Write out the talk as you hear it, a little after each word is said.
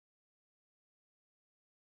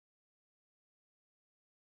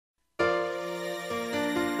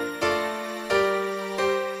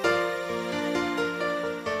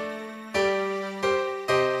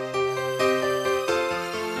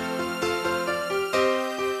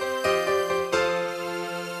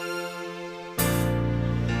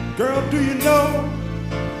Girl, do you know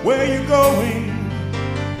where you're going?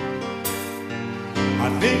 I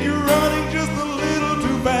think you're running just a little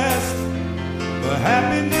too fast. The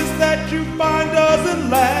happiness that you find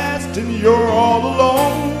doesn't last, and you're all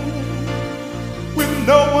alone with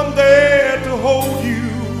no one there to hold you.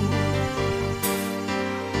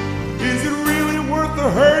 Is it really worth the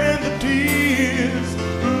hurt and the tears,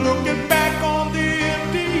 looking back on the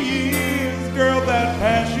empty years, girl, that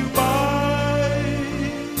passed you by?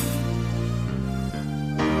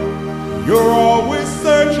 You're always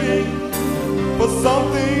searching for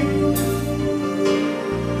something.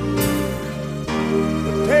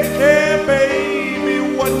 But take care,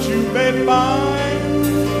 baby, what you may find.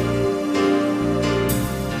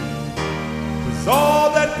 'Cause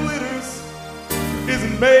all that glitters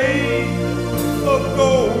isn't made of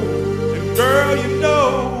gold. And girl, you know,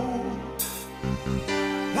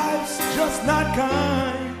 life's just not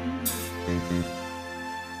kind.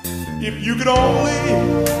 If you could only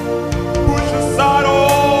push aside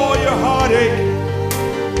all your heartache,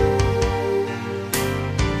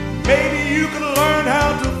 maybe you can learn how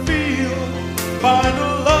to feel, find a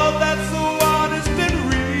love that's so honest and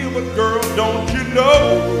real. But girl, don't you know,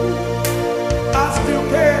 I still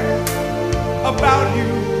care about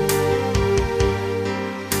you,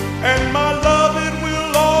 and my loving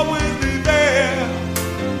will always be there.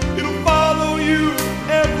 It'll follow you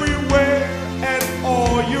everywhere and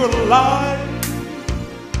all your life.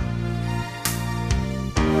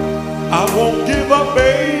 I won't give up,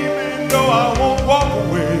 baby, no, I won't walk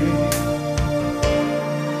away.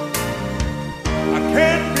 I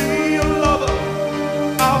can't be a lover,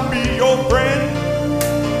 I'll be your friend.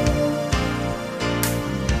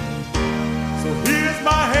 So here's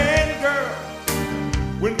my hand, girl.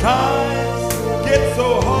 When times get so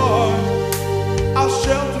hard, I'll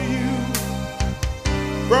shelter you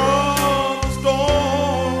from the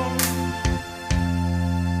storm.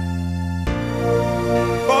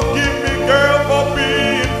 Forgive me, girl, for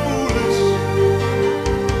being foolish,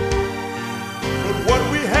 but what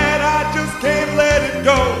we had, I just can't let it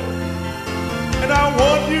go. And I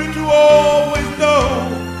want you to